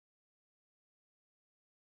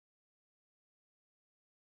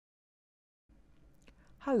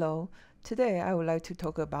Hello, today I would like to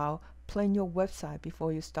talk about plan your website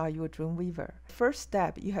before you start your Dreamweaver. First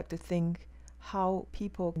step, you have to think how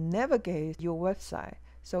people navigate your website.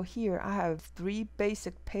 So here I have 3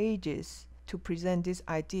 basic pages to present this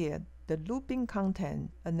idea. The looping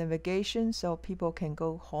content, a navigation so people can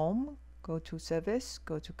go home, go to service,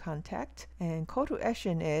 go to contact, and call to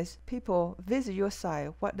action is people visit your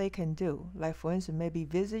site, what they can do. Like for instance, maybe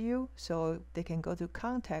visit you, so they can go to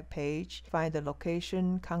contact page, find the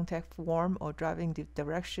location, contact form, or driving the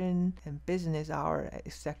direction, and business hour,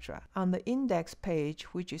 etc. On the index page,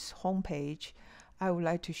 which is home page, I would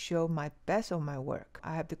like to show my best of my work.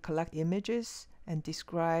 I have to collect images and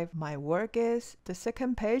describe my work is. The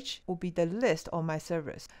second page will be the list of my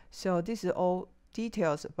service. So this is all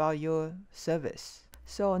details about your service.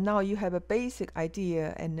 So now you have a basic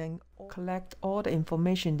idea and then collect all the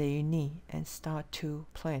information that you need and start to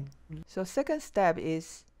plan. So second step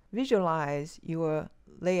is visualize your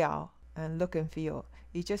layout and look and feel.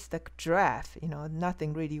 It's just a draft,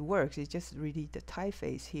 nothing really works. It's just really the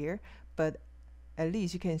typeface here, but at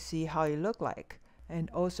least you can see how it look like. And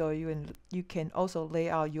also you can also lay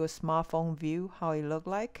out your smartphone view, how it look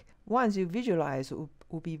like. Once you visualize, it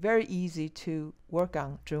will be very easy to work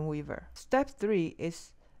on Dreamweaver. Step 3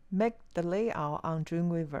 is make the layout on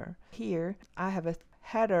Dreamweaver. Here, I have a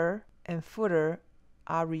header and footer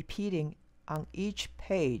are repeating on each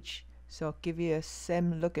page, so give you a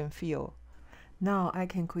same look and feel. Now I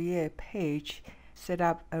can create a page, set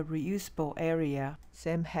up a reusable area,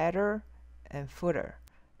 same header and footer,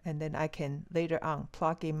 and then I can later on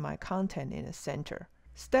plug in my content in the center.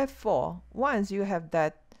 Step 4, once you have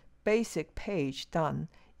that basic page done,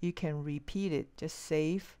 you can repeat it, just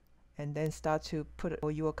save and then start to put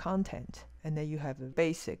all your content, and then you have a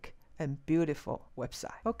basic and beautiful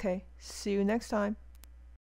website. Okay, see you next time.